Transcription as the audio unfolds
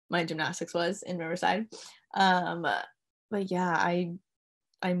my gymnastics was in Riverside. But yeah,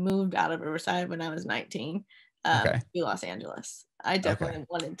 I moved out of Riverside when I was 19 Okay. to Los Angeles. I definitely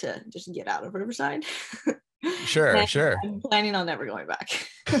wanted to just get out of Riverside. Sure, And sure. I'm planning on never going back.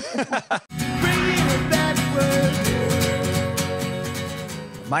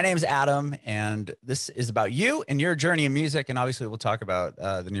 My name's Adam, and this is about you and your journey in music. And obviously, we'll talk about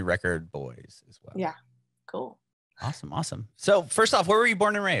the new record, Boys, as well. Yeah, cool. Awesome, awesome. So first off, where were you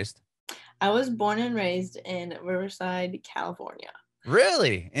born and raised? I was born and raised in Riverside, California.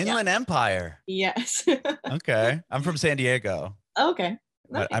 Really? Inland Empire? Yes. Okay. I'm from San Diego. Okay.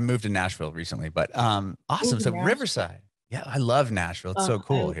 But I moved to Nashville recently, but awesome. So Nashville. Riverside. Yeah, I love Nashville. It's so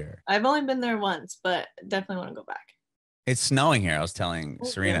cool here. I've only been there once, but definitely want to go back. It's snowing here. I was telling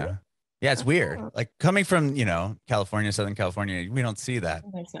Serena. Really? Yeah, it's weird. Like coming from, California, Southern California, we don't see that.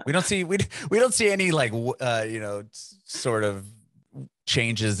 We don't see any like, sort of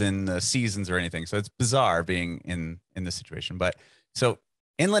changes in the seasons or anything. So it's bizarre being in this situation. But so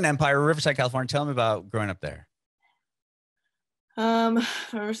Inland Empire, Riverside, California, tell me about growing up there.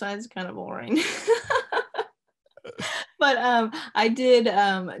 Riverside's kind of boring. But I did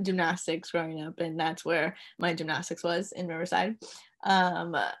gymnastics growing up, and that's where my gymnastics was, in Riverside.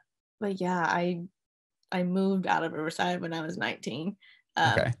 But yeah, I moved out of Riverside when I was 19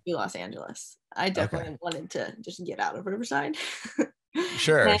 to Los Angeles. I definitely wanted to just get out of Riverside.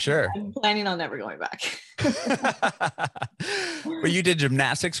 Sure, sure. I'm planning on never going back. But you did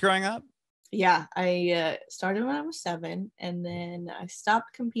gymnastics growing up? Yeah, I started when I was 7, and then I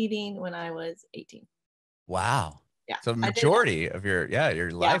stopped competing when I was 18. Wow. Yeah. So majority of your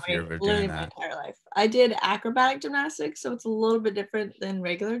life you're doing that. My entire life. I did acrobatic gymnastics, so it's a little bit different than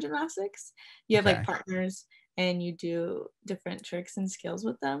regular gymnastics. You have like partners, and you do different tricks and skills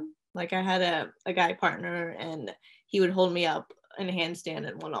with them. Like I had a guy partner, and he would hold me up in a handstand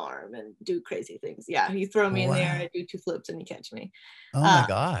in one arm and do crazy things. Yeah, he'd throw me in the air and I'd do 2 flips and he'd catch me. Oh my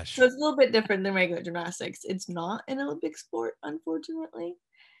gosh. So it's a little bit different than regular gymnastics. It's not an Olympic sport, unfortunately.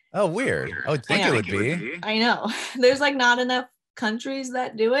 Oh, weird. I would think it would be. I know. There's like not enough countries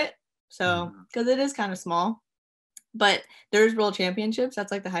that do it. So, because it is kind of small. But there's world championships.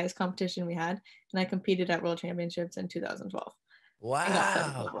 That's like the highest competition we had. And I competed at world championships in 2012. Wow. I got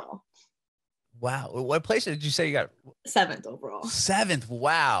 7th overall. Wow. What place did you say you got? 7th overall. 7th.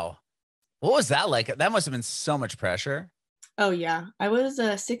 Wow. What was that like? That must have been so much pressure. Oh, yeah. I was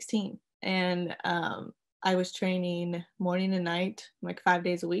 16, and I was training morning and night, like 5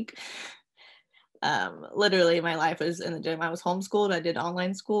 days a week. Literally, my life was in the gym. I was homeschooled. I did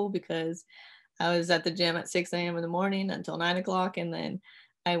online school because I was at the gym at 6 a.m. in the morning until 9 o'clock. And then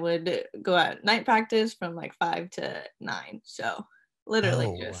I would go at night practice from like 5 to 9. So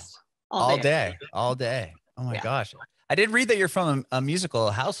literally just all day. All day. Oh my gosh. I did read that you're from a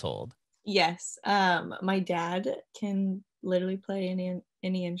musical household. Yes. My dad can literally play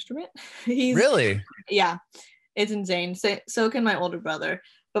any instrument. He's really? Yeah, it's insane. So can my older brother.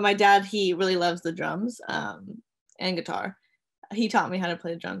 But my dad, he really loves the drums and guitar. He taught me how to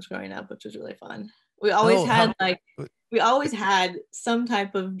play the drums growing up, which was really fun. We always had some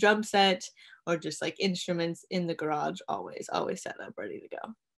type of drum set or just like instruments in the garage, always set up, ready to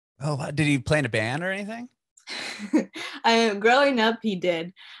go. Oh, wow. Did he play in a band or anything? Growing up, he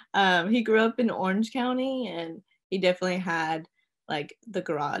did. He grew up in Orange County, and he definitely had like the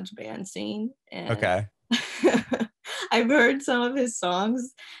garage band scene. And I've heard some of his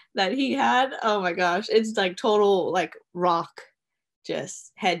songs that he had. Oh my gosh, it's like total like rock,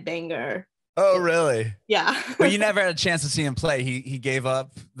 just headbanger. Oh, really? Yeah. Well, you never had a chance to see him play. He gave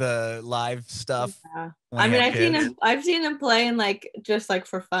up the live stuff. Yeah. I mean, I've seen him play in like just like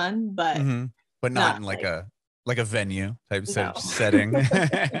for fun, but not in like a venue type setting.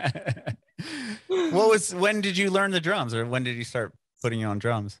 When did you learn the drums, or when did you start putting you on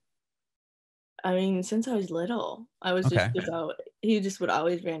drums? I mean, since I was little, I was he just would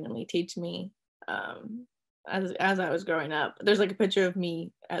always randomly teach me as I was growing up. There's like a picture of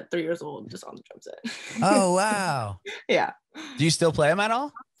me at 3 years old just on the drum set. Oh, wow. Yeah. Do you still play them at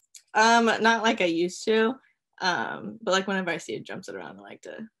all? Not like I used to. But like whenever I see a drum set around, I like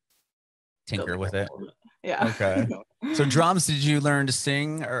to tinker with it. Yeah. Okay. So drums, did you learn to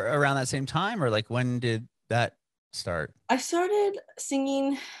sing around that same time, or like when did that start? I started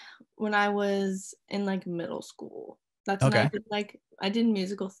singing when I was in like middle school. That's when I did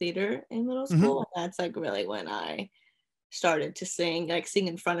musical theater in middle school. And that's like really when I started to sing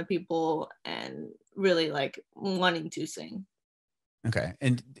in front of people and really like wanting to sing. Okay.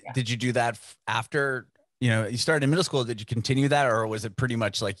 And did you do that after, you started in middle school? Did you continue that, or was it pretty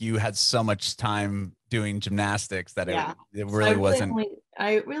much like you had so much time doing gymnastics that it really wasn't?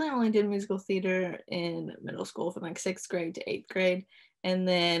 I really only did musical theater in middle school from like 6th grade to 8th grade. And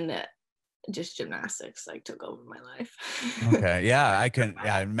then just gymnastics like took over my life. Okay. Yeah.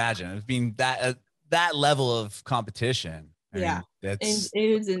 I imagine it being that level of competition. I mean, and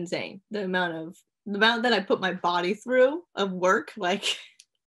it was insane. The amount that I put my body through of work, like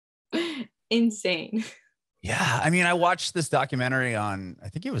insane. Yeah, I mean, I watched this documentary on, I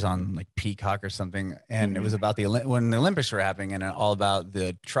think it was on like Peacock or something, and it was about when the Olympics were happening, and all about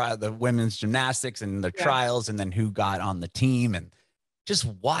the women's gymnastics and the trials, and then who got on the team, and just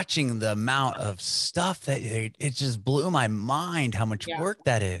watching the amount of stuff that it just blew my mind how much work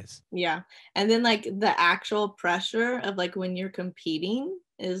that is. Yeah, and then like the actual pressure of like when you're competing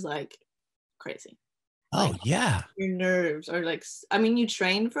is like crazy. Oh yeah, your nerves are like, I mean, you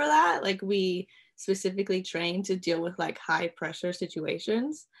train for that. Like we specifically train to deal with like high pressure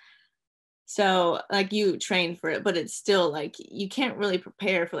situations, so like you train for it, but it's still like you can't really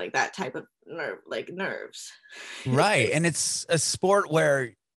prepare for like that type of nerves. Right. And it's a sport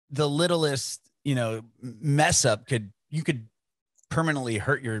where the littlest mess up you could permanently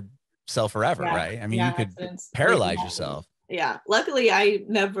hurt yourself forever, right? I mean, you could paralyze yourself. Yeah, luckily I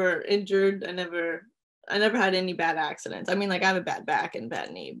never injured. I never had any bad accidents. I mean, like I have a bad back and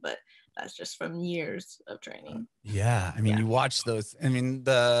bad knee, but that's just from years of training. Yeah, I mean, you watch those. I mean,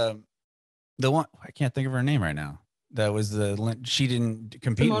 the one, I can't think of her name right now. That was she didn't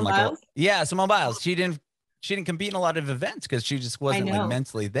compete Simone Biles? Simone Biles. She didn't compete in a lot of events because she just wasn't like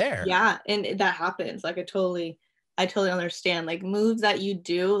mentally there. Yeah, and that happens. Like I totally understand. Like moves that you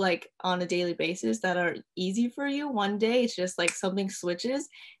do like on a daily basis that are easy for you, one day it's just like something switches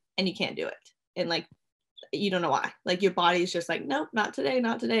and you can't do it, and like you don't know why. Like your body's just like, nope, not today, and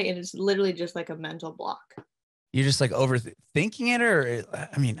it's literally just like a mental block. You're just like overthinking it, or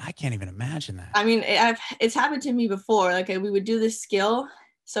I mean, I can't even imagine that. I mean, it's happened to me before. Like we would do this skill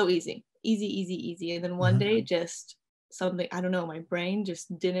so easy, and then one day just something, I don't know, my brain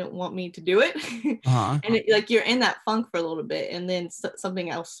just didn't want me to do it. And like you're in that funk for a little bit, and then something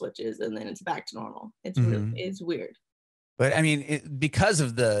else switches, and then it's back to normal. It's really, it's weird. But I mean, because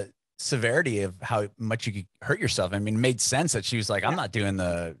of the severity of how much you could hurt yourself, I mean, it made sense that she was like, I'm not doing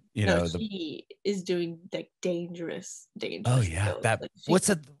she is doing like dangerous. Oh yeah, skills. That like what's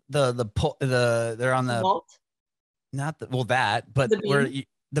it, they're on the vault? Not that, but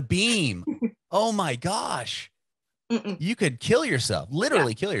the beam. Oh my gosh. You could kill yourself,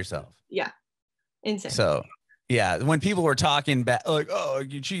 literally kill yourself. Yeah, insane. So yeah, when people were talking back like, oh,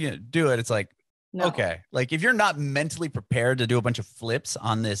 she can't do it, it's like, okay, like if you're not mentally prepared to do a bunch of flips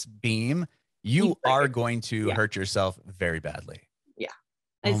on this beam, you are going to hurt yourself very badly. Yeah.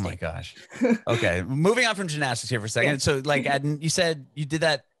 Oh my gosh. Okay, moving on from gymnastics here for a second. So like you said you did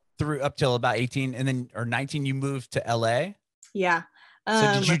that through up till about 18, and then or 19 you moved to LA. Yeah.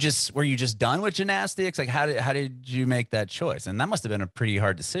 So were you just done with gymnastics? Like how did you make that choice? And that must have been a pretty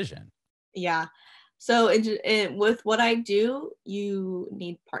hard decision. Yeah. So with what I do, you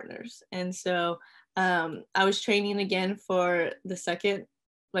need partners. And so I was training again for my second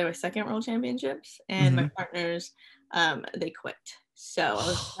world championships, and my partners, they quit. So I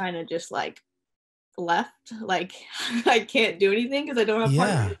was kind of just like left, like I can't do anything because I don't have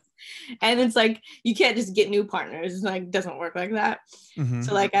partners. And it's like you can't just get new partners. It's like doesn't work like that.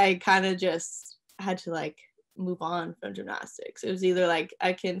 So like I kind of just had to like move on from gymnastics. It was either like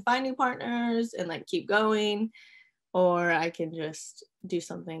I can find new partners and like keep going, or I can just do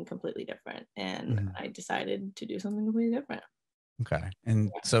something completely different. And I decided to do something completely different. Okay.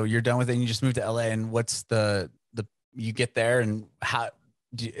 And so you're done with it and you just moved to LA, and what's you get there, and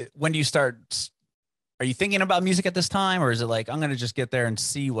when do you start? Are you thinking about music at this time, or is it like, I'm going to just get there and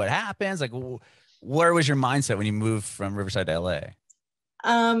see what happens? Like, where was your mindset when you moved from Riverside to LA?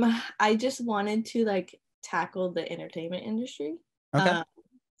 I just wanted to like tackle the entertainment industry. Okay.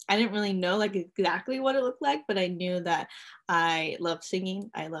 I didn't really know like exactly what it looked like, but I knew that I loved singing,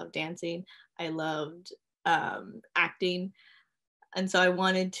 I loved dancing, I loved acting, and so I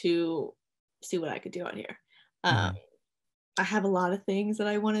wanted to see what I could do out here. I have a lot of things that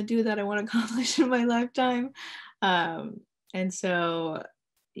I want to do that I want to accomplish in my lifetime, and so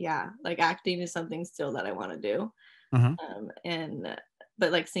like acting is something still that I want to do,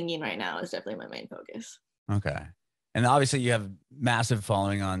 but like singing right now is definitely my main focus. Okay. And obviously you have massive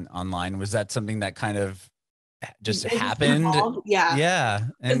following online. Was that something that kind of just happened? Yeah.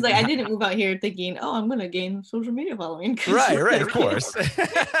 Because like I didn't move out here thinking, oh, I'm gonna gain social media following. Right, of course.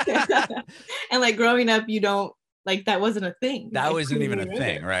 And like growing up, you don't like that wasn't a thing. That wasn't even a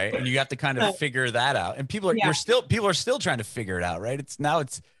thing, right? And you have to kind of figure that out. And people are still trying to figure it out, right? It's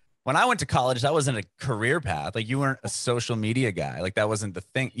when I went to college, that wasn't a career path. Like you weren't a social media guy. Like that wasn't the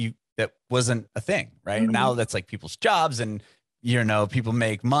thing. That wasn't a thing, right? Mm-hmm. Now that's like people's jobs, and people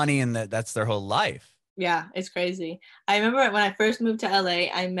make money, and that's their whole life. Yeah, it's crazy. I remember when I first moved to LA,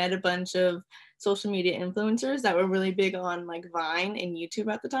 I met a bunch of social media influencers that were really big on like Vine and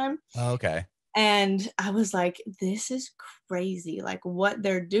YouTube at the time. Oh, okay. And I was like, this is crazy. Like what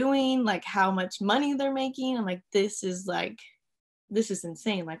they're doing, like how much money they're making. I'm like, this is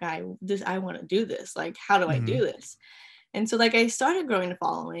insane. Like I want to do this. Like, how do I do this? And so like I started growing a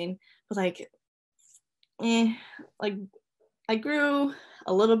following, but like, like I grew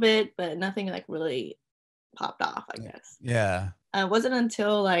a little bit, but nothing like really popped off, I guess. Yeah. It wasn't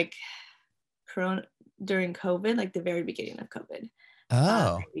until like during COVID, like the very beginning of COVID.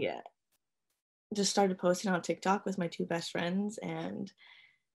 Oh. Yeah. Just started posting on TikTok with my two best friends, and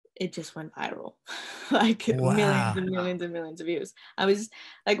it just went viral. Like millions and millions and millions of views. I was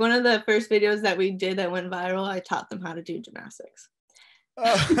like, one of the first videos that we did that went viral, I taught them how to do gymnastics.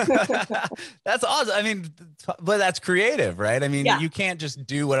 Oh. That's awesome. I mean, but that's creative, right? I mean, you can't just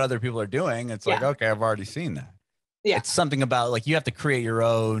do what other people are doing. It's like, okay, I've already seen that. Yeah. It's something about like, you have to create your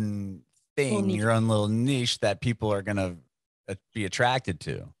own thing, your own little niche that people are going to be attracted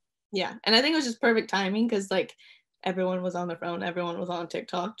to. Yeah. And I think it was just perfect timing because like everyone was on their phone, everyone was on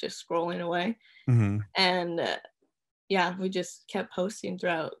TikTok, just scrolling away. And we just kept posting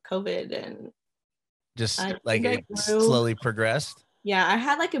throughout COVID, and just like it slowly progressed. Yeah, I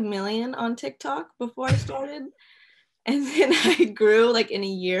had like 1 million on TikTok before I started, and then I grew like in a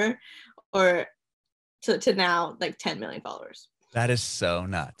year or to now like 10 million followers. That is so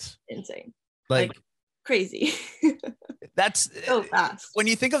nuts. Insane. Like crazy. That's so fast. When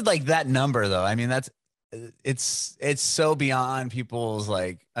you think of like that number though, I mean, it's so beyond people's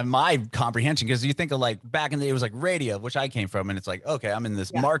like my comprehension, because you think of like back in the day, it was like radio, which I came from, and it's like, okay, I'm in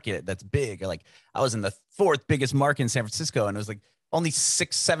this market that's big. Like I was in the 4th biggest market in San Francisco, and it was like only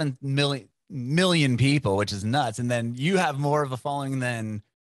 6-7 million people, which is nuts. And then you have more of a following than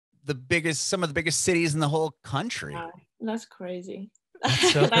some of the biggest cities in the whole country. That's crazy.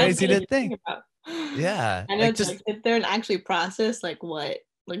 That's so crazy to think about. Yeah. I know, like, just sit there and actually process like what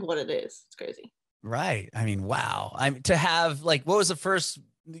it is. It's crazy. Right. I mean, wow. To have like, what was the first,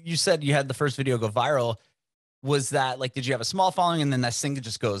 you said you had the first video go viral. Was that like, did you have a small following and then that thing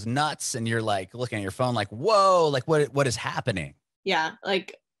just goes nuts and you're like looking at your phone, like, whoa, like what is happening? Yeah.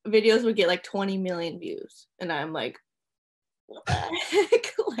 Like videos would get like 20 million views. And I'm like, what the heck?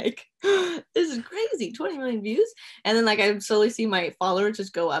 Like, this is crazy. 20 million views. And then like, I slowly see my followers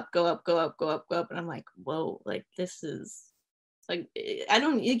just go up. And I'm like, whoa, like this is like, you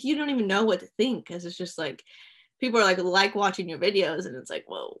don't even know what to think. Cause it's just like, people are like watching your videos and it's like,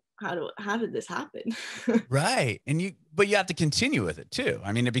 whoa, how did this happen? Right. But you have to continue with it too.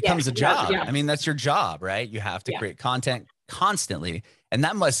 I mean, it becomes a job. I mean, that's your job, right? You have to create content constantly, and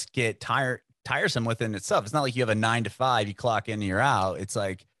that must get tiresome within itself. It's not like you have a 9 to 5, you clock in and you're out. It's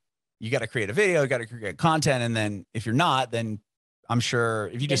like, you got to create a video, you got to create content. And then if you're not, then I'm sure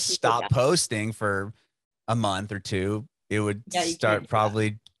if you just stop posting for a month or two, it would start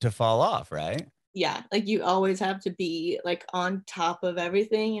probably to fall off, right? Yeah, like you always have to be like on top of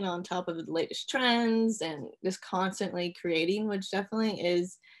everything and on top of the latest trends and just constantly creating, which definitely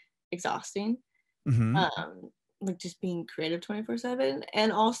is exhausting. Like just being creative 24/7,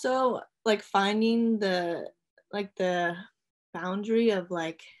 and also like finding the boundary of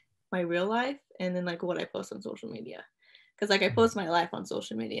like my real life and then like what I post on social media, because like I post my life on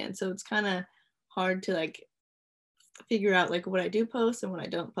social media, and so it's kind of hard to like figure out like what I do post and what I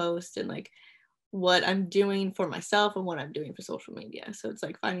don't post, and like what I'm doing for myself and what I'm doing for social media. So it's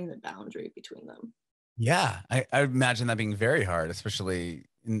like finding the boundary between them. Yeah, I imagine that being very hard, especially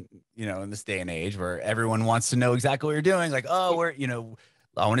in this day and age where everyone wants to know exactly what you're doing. Like, oh,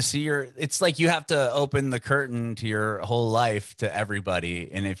 I want to see it's like you have to open the curtain to your whole life to everybody.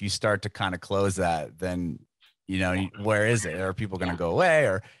 And if you start to kind of close that, then, where is it? Are people going to go away?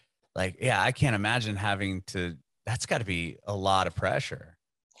 Or like, yeah, I can't imagine that's got to be a lot of pressure.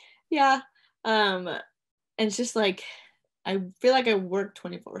 Yeah. And it's just like, I feel like I work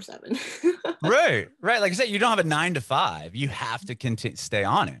 24/7. Right. Like I said, you don't have a 9 to 5. You have to stay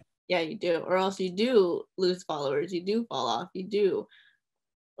on it. Yeah, you do. Or else you do lose followers. You do fall off. You do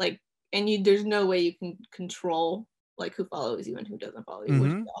like, and there's no way you can control like who follows you and who doesn't follow you,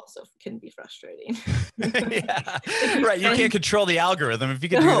 which also can be frustrating. Yeah. Right. You can't control the algorithm. If you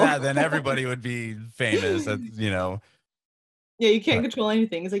could do that, then everybody would be famous. Yeah, you can't control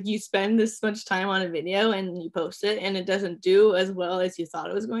anything. It's like you spend this much time on a video and you post it and it doesn't do as well as you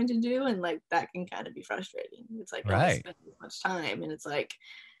thought it was going to do. And like that can kind of be frustrating. It's like, I spent this much time and it's like,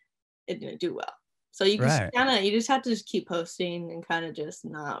 it didn't do well. So you Right. you just have to just keep posting and kind of just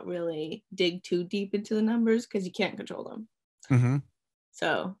not really dig too deep into the numbers because you can't control them. Mm-hmm.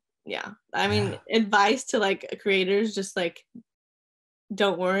 So yeah, I mean, advice to like creators, just like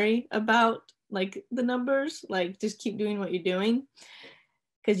don't worry about like the numbers, like just keep doing what you're doing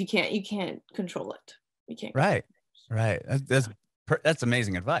because you can't control it. You can't. Right. Right. That's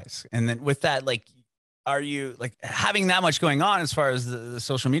amazing advice. And then with that, like, are you like having that much going on as far as the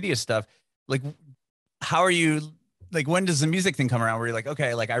social media stuff? Like, how are you, like, when does the music thing come around where you're like,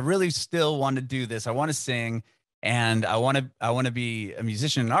 okay, like I really still want to do this. I want to sing and I want to be a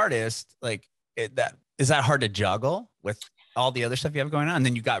musician and artist. Like is that hard to juggle with all the other stuff you have going on? And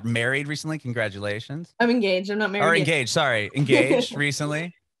then you got married recently. Congratulations. I'm engaged. I'm not married Or yet. engaged. Sorry. Engaged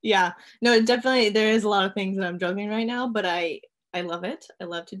recently. Yeah, no, definitely there is a lot of things that I'm juggling right now, but I love it. I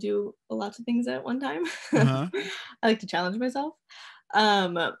love to do lots of things at one time. Uh-huh. I like to challenge myself. I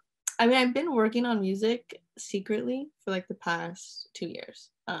mean, I've been working on music secretly for like the past 2 years.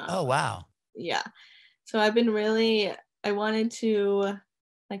 Oh, wow. Yeah. So I've been really, I wanted to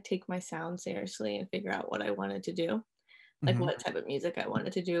like take my sound seriously and figure out what I wanted to do, like what type of music I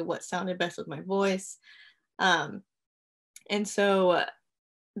wanted to do, what sounded best with my voice. And so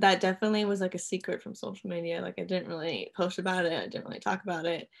that definitely was like a secret from social media. Like I didn't really post about it. I didn't really talk about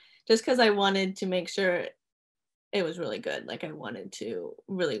it just because I wanted to make sure it was really good. Like I wanted to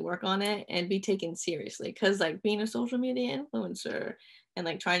really work on it and be taken seriously. Cause like being a social media influencer and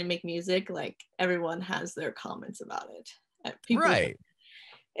like trying to make music, like everyone has their comments about it. People, Right.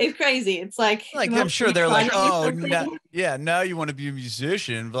 it's crazy. It's like I'm sure they're like, oh, no, yeah, now you want to be a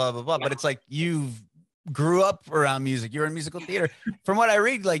musician, blah, blah, blah. Yeah. But it's like you've grew up around music. You're in musical theater. From what I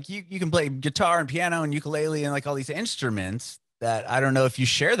read, like you can play guitar and piano and ukulele and like all these instruments that I don't know if you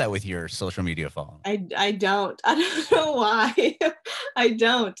share that with your social media following. I don't know why. I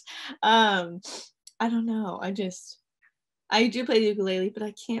don't. I don't know. I do play the ukulele, but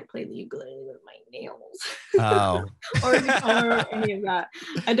I can't play the ukulele with my nails. Oh. Or guitar or any of that.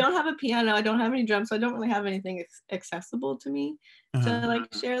 I don't have a piano. I don't have any drums, so I don't really have anything accessible to me to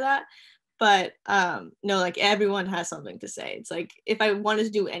like share that. But no, like everyone has something to say. It's like if I wanted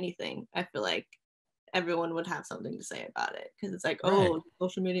to do anything, I feel like everyone would have something to say about it because it's like, oh,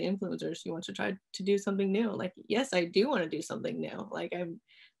 social media influencers, you want to try to do something new. Like, yes, I do want to do something new. Like I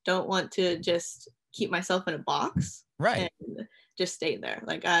don't want to just keep myself in a box and just stay there.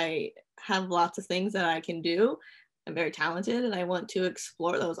 Like I have lots of things that I can do. I'm very talented and I want to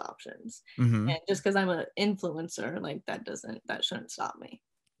explore those options. And just because I'm an influencer, like that shouldn't stop me.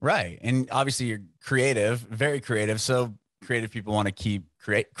 Right. And obviously you're creative, very creative. So creative people want to keep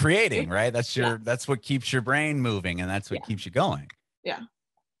creating, right? That's what keeps your brain moving and that's what keeps you going. Yeah.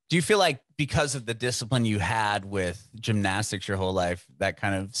 Do you feel like because of the discipline you had with gymnastics your whole life, that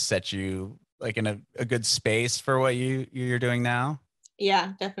kind of set you like in a good space for what you're doing now?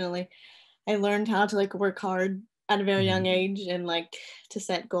 Yeah, definitely. I learned how to like work hard at a very young age and like to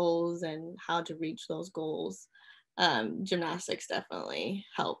set goals and how to reach those goals. Gymnastics definitely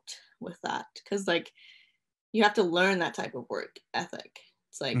helped with that because like you have to learn that type of work ethic.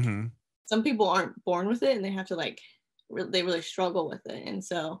 It's like some people aren't born with it and they have to like they really struggle with it. And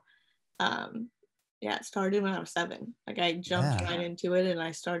so it started when I was 7. Like I jumped right into it and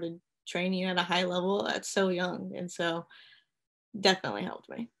I started training at a high level at so young, and so definitely helped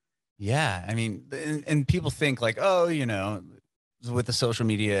me. Yeah, I mean, and people think like, oh, with the social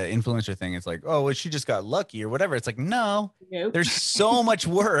media influencer thing, it's like, oh, well, she just got lucky or whatever. It's like, no, there's so much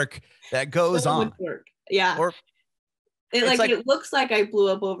work that goes on. Much work. Yeah. Or it looks like I blew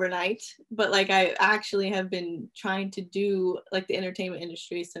up overnight, but like I actually have been trying to do like the entertainment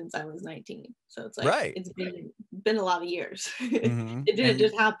industry since I was 19. So it's like it's been a lot of years. It didn't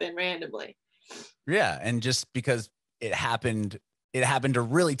just happen randomly. Yeah, and just because it happened to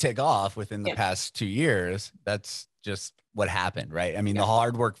really take off within the past 2 years. That's just what happened, right? I mean, the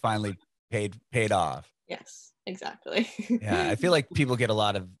hard work finally paid off. Yes, exactly. Yeah, I feel like people get a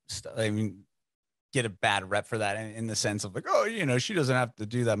lot of get a bad rep for that in the sense of like, oh, she doesn't have to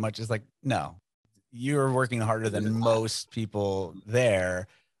do that much. It's like, no, you're working harder than most people there,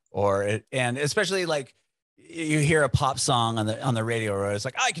 and especially like you hear a pop song on the radio where it's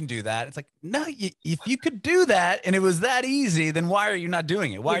like, I can do that. It's like, no, if you could do that and it was that easy, then why are you not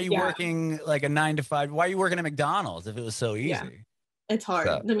doing it? Why are you working like a 9 to 5? Why are you working at McDonald's if it was so easy? Yeah. It's hard.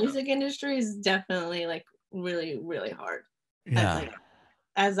 So, the music industry is definitely like really, really hard. Yeah.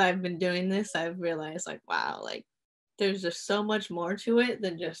 As I've been doing this, I've realized like, wow, like there's just so much more to it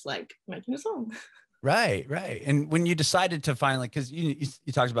than just like making a song. Right. And when you decided to finally, because you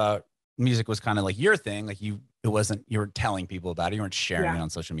talked about music was kind of like your thing, like you you were telling people about it. You weren't sharing Yeah. it on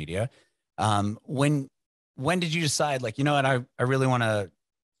social media. When did you decide, like, you know what, I really want to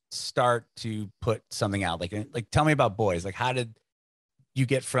start to put something out? Like tell me about Boys. Like, how did you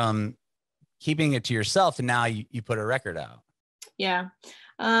get from keeping it to yourself to now you put a record out? Yeah.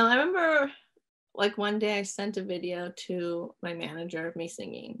 I remember like one day I sent a video to my manager of me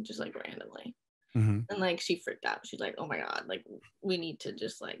singing just like randomly. Mm-hmm. And like she freaked out. She's like, oh my God, like we need to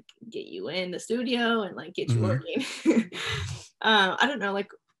just like get you in the studio and like get you working. I don't know,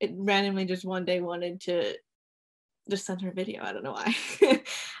 like it randomly just one day wanted to just send her a video. I don't know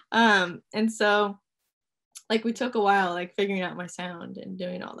why. And so like we took a while like figuring out my sound and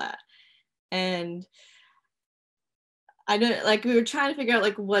doing all that. And I don't like we were trying to figure out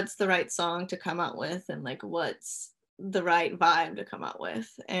like what's the right song to come out with and like what's the right vibe to come out with.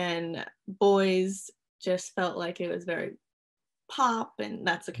 And Boys just felt like it was very pop, and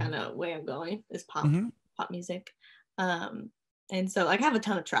that's the kind of way I'm going is pop music. And so like I have a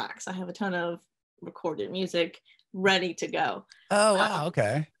ton of tracks. I have a ton of recorded music ready to go. Oh wow,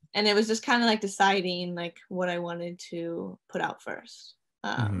 okay. And it was just kind of like deciding like what I wanted to put out first.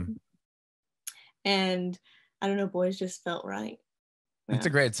 And I don't know, Boys just felt right. Yeah. It's a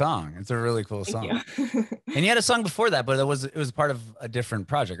great song. It's a really cool song. And you had a song before that, but it was part of a different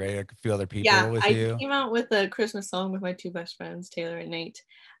project, right? A few other people with you. I came out with a Christmas song with my two best friends, Taylor and Nate.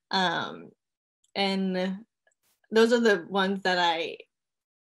 And those are the ones that I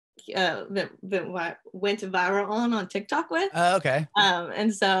that went viral on TikTok with. Okay.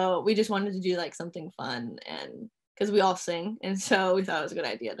 And so we just wanted to do like something fun, and because we all sing, and so we thought it was a good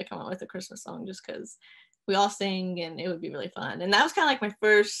idea to come out with a Christmas song just because we all sing and it would be really fun. And that was kind of like my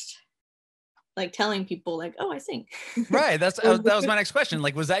first like telling people like, oh, I sing. Right. That was my next question.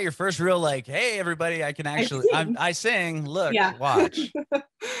 Like, was that your first real like, hey, everybody, I can actually I sing. Look, watch.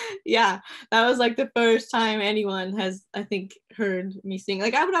 Yeah, that was like the first time anyone has, I think, heard me sing.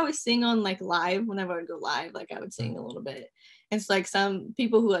 Like I would always sing on like live whenever I would go live. Like I would sing a little bit. And it's like some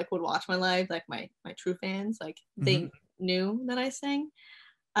people who like would watch my live, like my true fans, like they knew that I sang.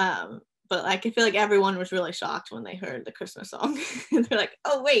 But like I feel like everyone was really shocked when they heard the Christmas song. They're like,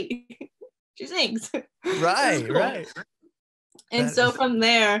 oh wait, she sings. Right, cool. Right. And that so from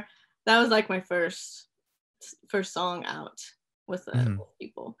there, that was like my first song out with the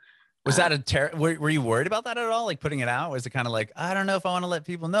people. Was that were you worried about that at all? Like putting it out? Was it kind of like, I don't know if I want to let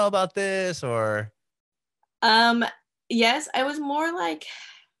people know about this, or? Yes, I was more like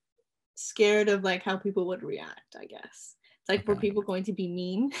scared of like how people would react, I guess. It's like, were people going to be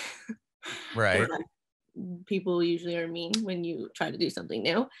mean? Right. Like, people usually are mean when you try to do something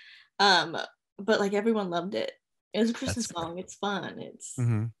new. But like everyone loved it. It was a Christmas song. It's fun. It's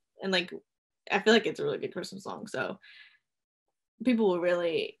and like I feel like it's a really good Christmas song. So people were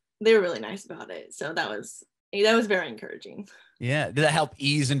really nice about it. So that was very encouraging. Yeah. Did that help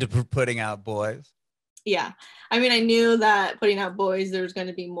ease into putting out Boys? Yeah. I mean, I knew that putting out Boys, there's going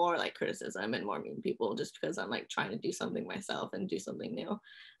to be more like criticism and more mean people just because I'm like trying to do something myself and do something new.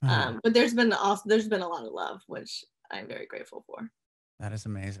 But there's been a lot of love, which I'm very grateful for. That is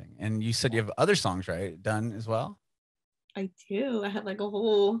amazing. And you said you have other songs, right, done as well? I do. I have like a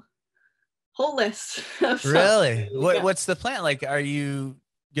whole list of songs. Really? What's the plan? Like, are you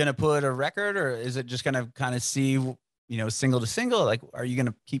gonna put a record, or is it just gonna kind of see, single to single? Like, are you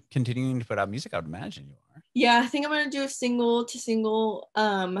gonna keep continuing to put out music? I would imagine you are. Yeah, I think I'm gonna do a single to single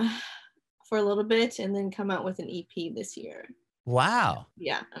for a little bit, and then come out with an EP this year. Wow.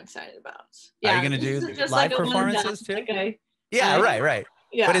 Yeah, I'm excited about. Yeah, are you gonna do live like performances too? Like right.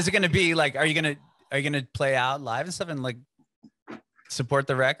 Yeah. But is it gonna be like, are you gonna play out live and stuff and like support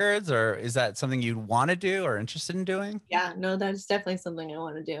the records, or is that something you want to do or interested in doing? Yeah, no, that's definitely something I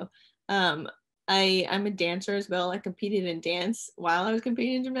want to do. I'm a dancer as well. I competed in dance while I was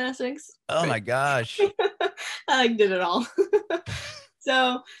competing in gymnastics. Oh my gosh. I like did it all.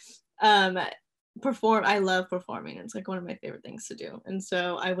 So I love performing. It's like one of my favorite things to do. And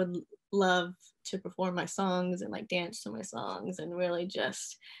so I would love to perform my songs and like dance to my songs and really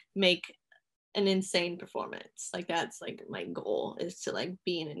just make an insane performance. Like that's like my goal is to like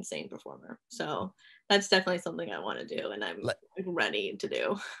be an insane performer. So that's definitely something I want to do, and I'm ready to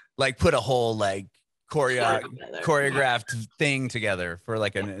do. Like put a whole like choreographed thing together for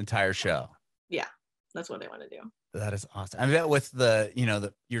like an entire show. Yeah, that's what I want to do. That is awesome. I bet with the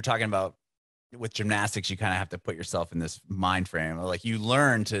you're talking about with gymnastics, you kind of have to put yourself in this mind frame. Like you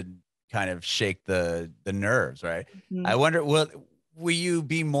learn to kind of shake the nerves, right? I wonder, will you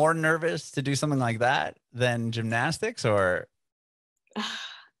be more nervous to do something like that than gymnastics, or?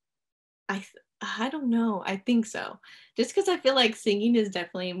 I don't know. I think so. Just because I feel like singing is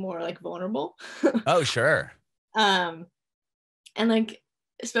definitely more like vulnerable. Oh, sure. And like,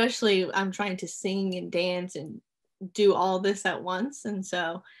 especially I'm trying to sing and dance and do all this at once. And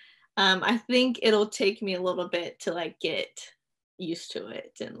so I think it'll take me a little bit to like get used to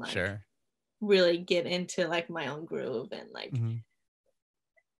it and like really get into like my own groove and like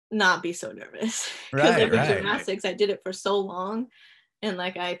not be so nervous. Because like with gymnastics, I did it for so long and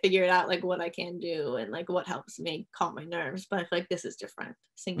like I figured out like what I can do and like what helps me calm my nerves. But I feel like this is different.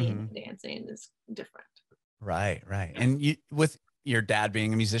 Singing and dancing is different. Right. And you, with your dad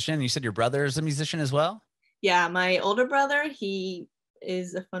being a musician, you said your brother is a musician as well? Yeah, my older brother, he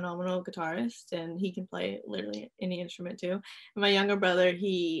is a phenomenal guitarist and he can play literally any instrument too. And my younger brother,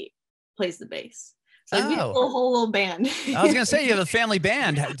 he plays the bass. So like, we have a whole little band. I was gonna say you have a family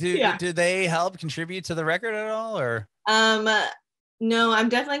band. Do they help contribute to the record at all, or? No, I'm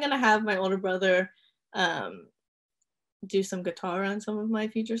definitely gonna have my older brother do some guitar on some of my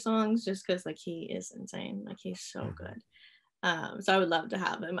future songs, just because like he is insane. Like he's so good. So I would love to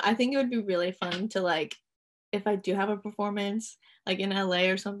have him. I think it would be really fun to like, if I do have a performance like in LA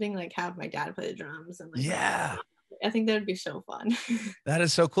or something, like have my dad play the drums and like I think that would be so fun. That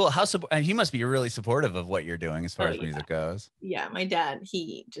is so cool. He must be really supportive of what you're doing as far as music goes. Yeah, my dad,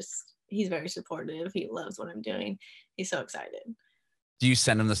 he's very supportive. He loves what I'm doing. He's so excited. Do you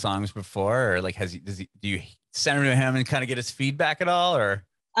send him the songs before, or like do you send them to him and kind of get his feedback at all, or?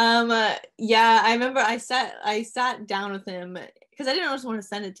 Yeah, I remember I sat down with him because I didn't just want to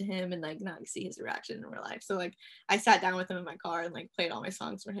send it to him and like not see his reaction in real life. So like I sat down with him in my car and like played all my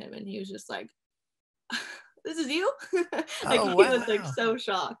songs for him, and he was just like, "This is you?" Like he was like so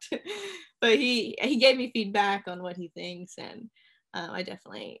shocked. But he gave me feedback on what he thinks, and I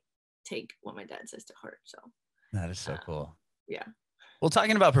definitely take what my dad says to heart. So that is so cool. Yeah. Well,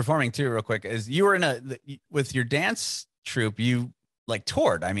 talking about performing too, real quick, is you were with your dance troupe, you like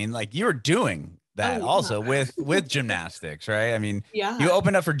toured. I mean, like you were doing that also with gymnastics, right? I mean, you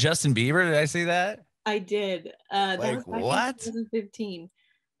opened up for Justin Bieber. Did I see that? I did. That was back in 2015.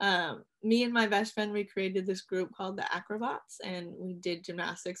 Me and my best friend, we created this group called the Acrobats, and we did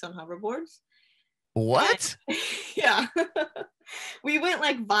gymnastics on hoverboards. What? And, yeah. We went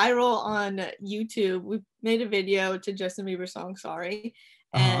like viral on YouTube. We made a video to Justin Bieber's song Sorry,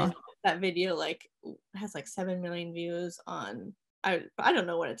 and that video like has like 7 million views on, I don't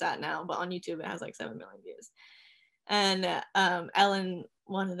know what it's at now, but on YouTube it has like 7 million views. And Ellen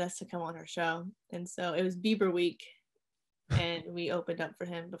wanted us to come on her show, and so it was Bieber week, and we opened up for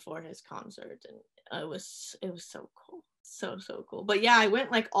him before his concert, and it was so cool, so cool. But yeah, I went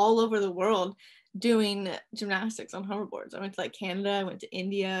like all over the world doing gymnastics on hoverboards. I went to like Canada, I went to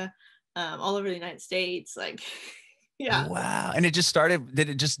India, all over the United States, like yeah. Wow. And it just started, did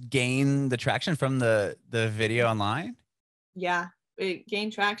it just gain the traction from the video online? Yeah, it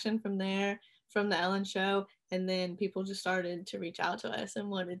gained traction from there, from the Ellen show, and then people just started to reach out to us and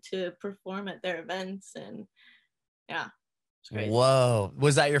wanted to perform at their events, and yeah, it's crazy. Whoa.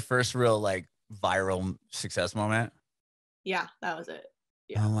 Was that your first real like viral success moment? Yeah, that was it.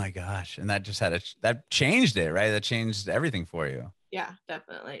 Yeah. Oh my gosh. And that just that changed it, right? That changed everything for you. Yeah,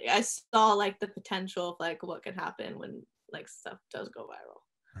 definitely. I saw like the potential of like what could happen when like stuff does go viral.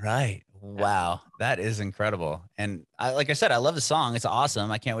 Right. Wow. That is incredible. And like I said, I love the song. It's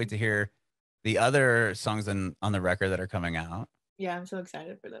awesome. I can't wait to hear the other songs on the record that are coming out. Yeah, I'm so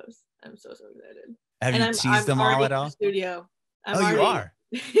excited for those. I'm so excited. Have you teased them all at all? Studio. You are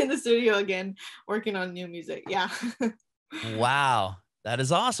in the studio again, working on new music. Yeah. Wow. That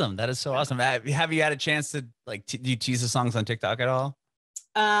is awesome. That is so awesome. Have you had a chance to like, do you tease the songs on TikTok at all?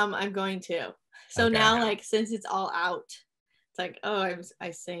 I'm going to. So now, like, since it's all out, it's like, oh,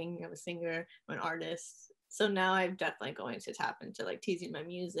 I sing, I'm a singer, I'm an artist. So now I'm definitely going to tap into like teasing my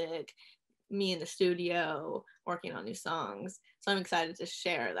music, me in the studio, working on new songs. So I'm excited to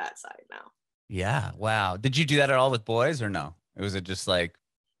share that side now. Yeah. Wow. Did you do that at all with boys or no? Was it just like,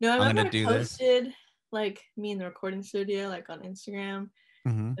 no, I'm going to posted this? Like me in the recording studio, like on Instagram.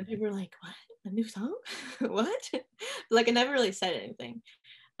 And people were like, what? A new song? What? Like I never really said anything.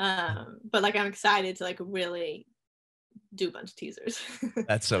 But like I'm excited to like really do a bunch of teasers.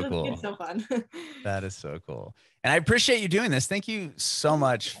 That's so cool. It's so fun. That is so cool. And I appreciate you doing this. Thank you so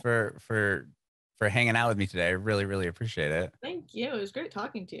much for hanging out with me today. I really, really appreciate it. Thank you. It was great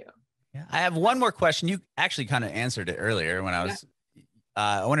talking to you. Yeah. I have one more question. You actually kind of answered it earlier when I was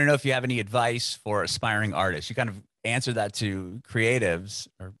I want to know if you have any advice for aspiring artists. You kind of answered that to creatives,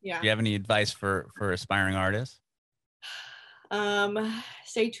 or do you have any advice for aspiring artists?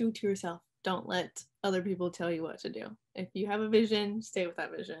 Stay true to yourself. Don't let other people tell you what to do. If you have a vision, stay with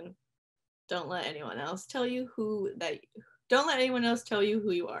that vision. Don't let anyone else tell you don't let anyone else tell you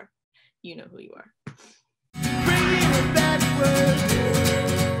who you are. You know who you are. birthday.